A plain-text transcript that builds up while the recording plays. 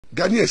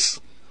Ghanaians,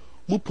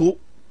 mupo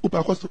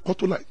upa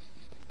koto like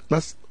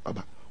nas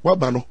aba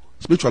waba no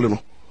spiritually no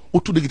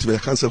otu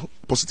negative cancer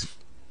positive.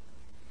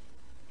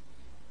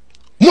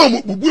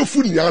 Mo bu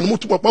fu ni an mo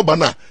to baba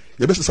na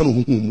ye be sesa no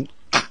huhu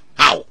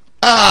how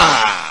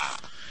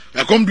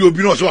I come to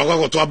obi no so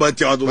akwa to aba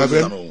tia do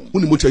no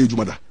uni mo tia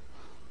ejuma da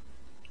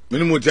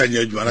me mo tia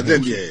nya ejuma na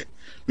den de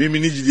me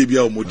ni jide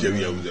bia o mo tia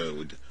bia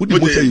udi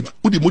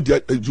mo tia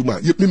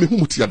ejuma me hu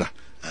mo tia da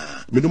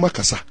me no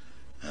makasa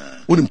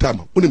unim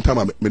tama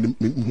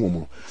me hu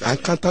mo I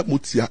can't mo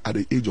tia at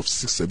the age of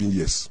 6-7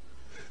 years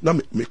na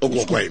me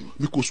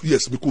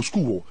because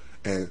school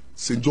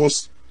St.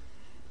 John's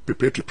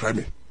preparatory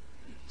primary.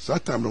 So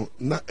that time no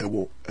na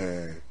ewo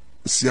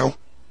siao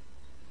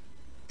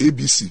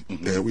ABC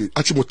we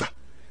achimota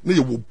na ye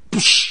wo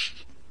bush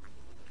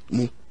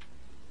no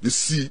the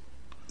see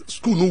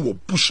school no wo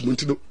bush no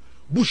ntino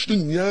bush no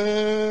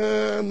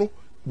nya no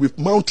with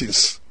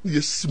mountains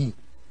ye simu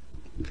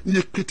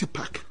ye pretty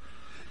park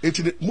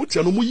enti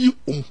motia no mo yi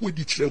omhu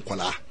di kire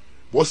nkwala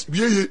was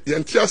ye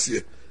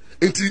entiase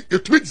enti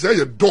etumi say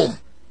ye dom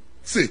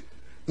say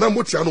na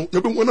motia no ye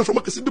be wona from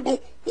akasi bibo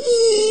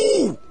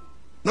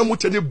na mo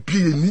tene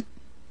bieni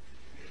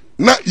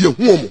na ye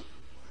hu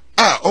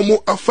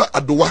omo afa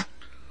adowa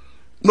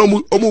na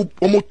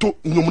omo to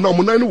nyom na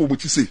mo nan wo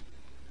buti se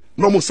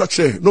na omo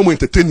sache na omo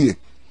entertain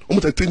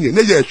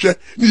na ye hwe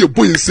na ye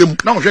boy nsem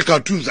na hwe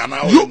cartoons ana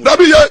yo da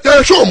bi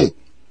ye show mo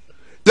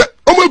ye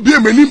omo bie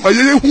mani ma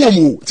ye hu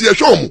omo ti ye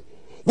show mo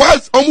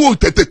why omo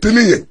entertain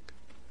ye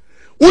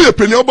wo ye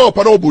peni oba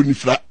opa na obo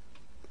nifra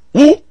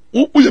wo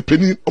ye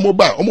peni omo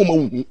ba omo ma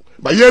hu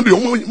ba ye ndi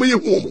omo ye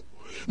hu omo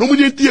no mo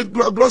ye die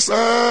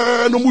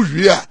glosa no mo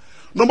hwie a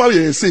no ma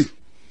ye say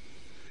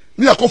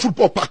ni akọ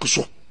football park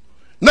so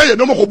na ye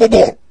no mo ko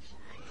bobo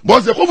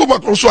but ye ko football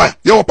park so a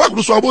ye wo park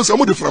so a bo se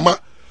mo de frama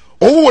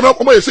owo na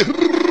mo ye say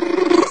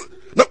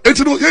na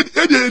enti no ye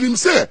de nim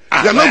say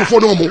ya na mo fo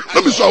no mo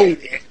na mi so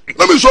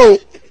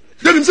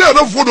ye nim say ya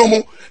na fo no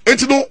mo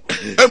enti no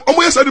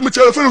mo ye say de me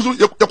chere fe so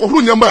ye ko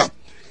huru nyamba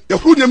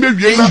wie na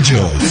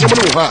ye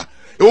mo no ha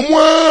e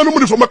mo no mo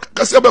de frama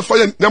kase ba fa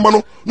ye nyamba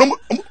no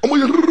mo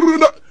ye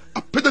na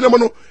apeda nyamba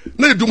no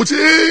na ye dum ti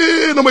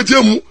na ma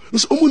jemu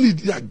so mo ni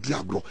di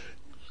agro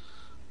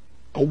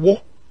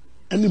awo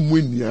ene mo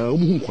enia mo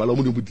hu kwala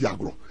mo ne bu di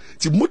agro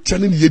ti mo tia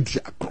ne ye di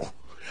agro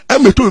e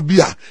meto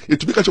bi a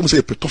etubi ka che mo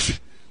say petofi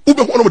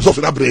ube ho no mo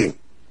tofi na brain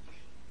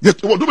ye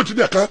do betu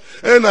di aka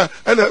na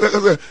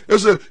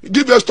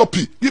give us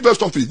toffee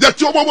ye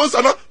ti obo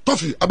bonsa na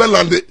toffee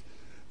abelande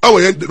awo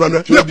ye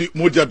rana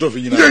mo dia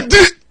toffee nyina ye di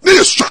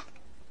ne sha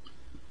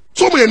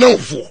so mo ye na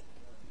ofo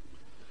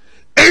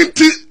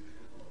enti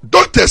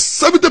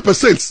doctors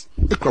 70%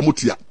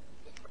 ekramotia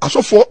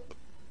asofo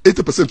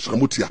 80%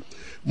 ekramotia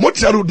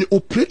motia they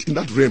operate in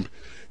that realm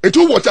and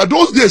to what are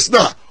those days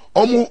now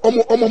omo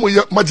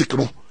magic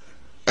no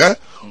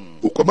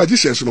uko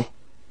magicians no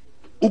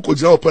uko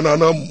jina open na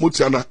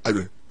motia na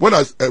when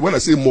I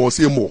say more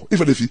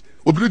if I fi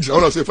obiri jina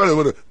when I say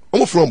friend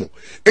omo from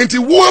enti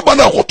wo ba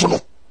na hoto no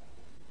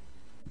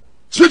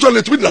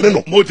spiritually to be na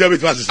no motia be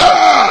fast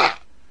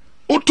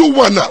otu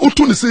one na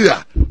otu ni say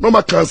ya no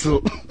ma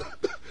cancel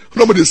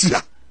no mo dey see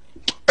ya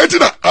enti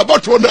na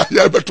about one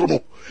ya beto no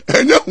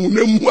enya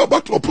hunemu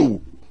about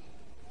opo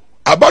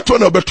abato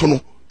na beto no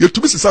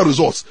yetumi sisa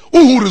results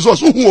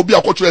results obi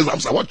akotro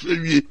exams a watwe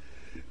wie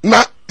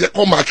na ye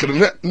come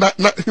akere na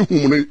hu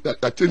mu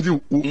na change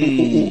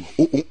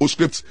o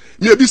script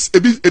me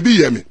ebi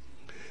ye me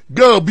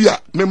girl bi a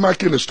me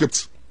marking a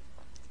script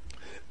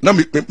na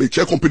me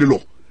check company law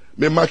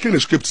me marking a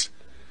script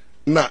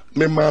na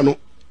me mano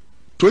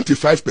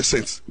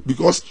 25%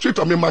 because straight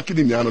to me marking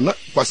in ya na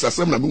kwasa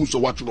asem na me so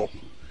watro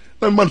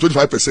na me man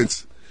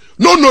 25%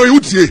 no you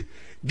tie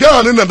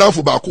girl na dan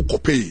for ba ko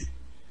pay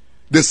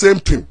the same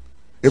thing.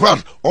 In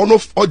fact, all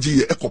of OG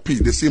a copy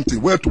the same thing,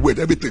 word to word,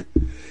 everything.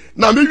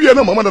 Now maybe you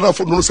know mama that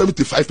for no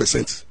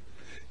 75%.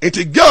 And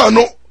the girl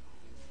no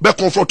be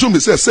confront me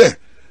say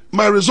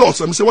my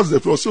results. I say what's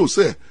the first? So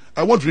say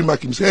I want to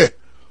remark him say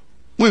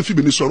when you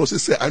be so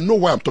say I know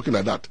why I'm talking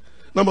like that.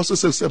 Now must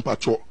say same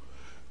patrol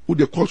who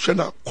the question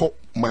call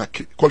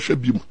mark question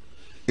beam.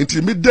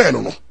 Until me there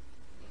no.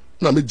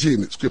 Now me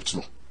Jane script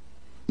no.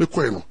 Me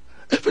kwen no.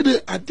 Every day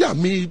I dare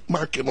me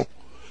mark no.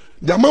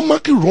 The man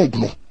marking wrong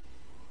no.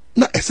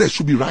 Now I said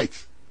should be right.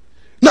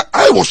 Now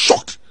I was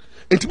shocked.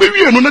 And maybe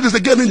you know that is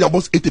again in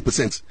about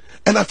 80%.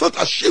 And I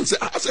felt ashamed say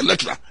as a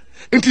lecturer.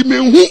 And to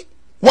me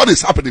what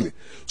is happening.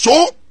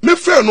 So me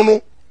fair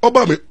no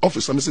about me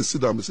office and me say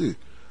sit down me say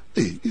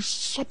hey it's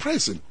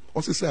surprising.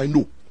 I say I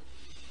know.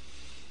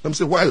 I'm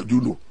say why do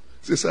you know?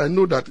 Say I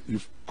know that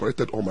you've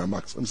corrected all my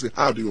marks. I'm say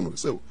how do you know?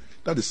 So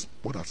that is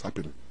what has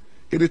happened.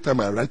 Anytime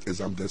I write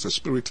exam there's a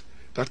spirit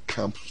that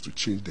comes to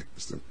change the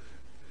system.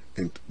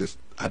 And this,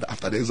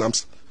 after the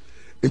exams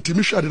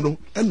intimidation no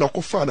and na ko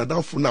fa na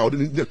down for now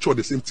they try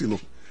the same thing no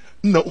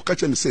na o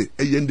catch me say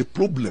e the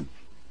problem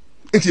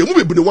enti e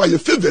mu be the why your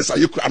favors are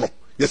you kra no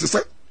yes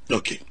sir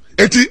okay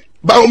enti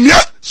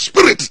Bawumiah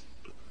spirit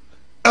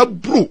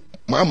abro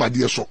Mahama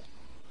de so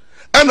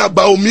and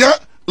Bawumiah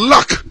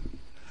lack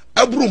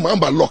abru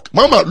Mahama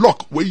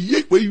lock we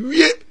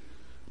ye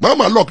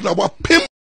Mahama lock na wa pem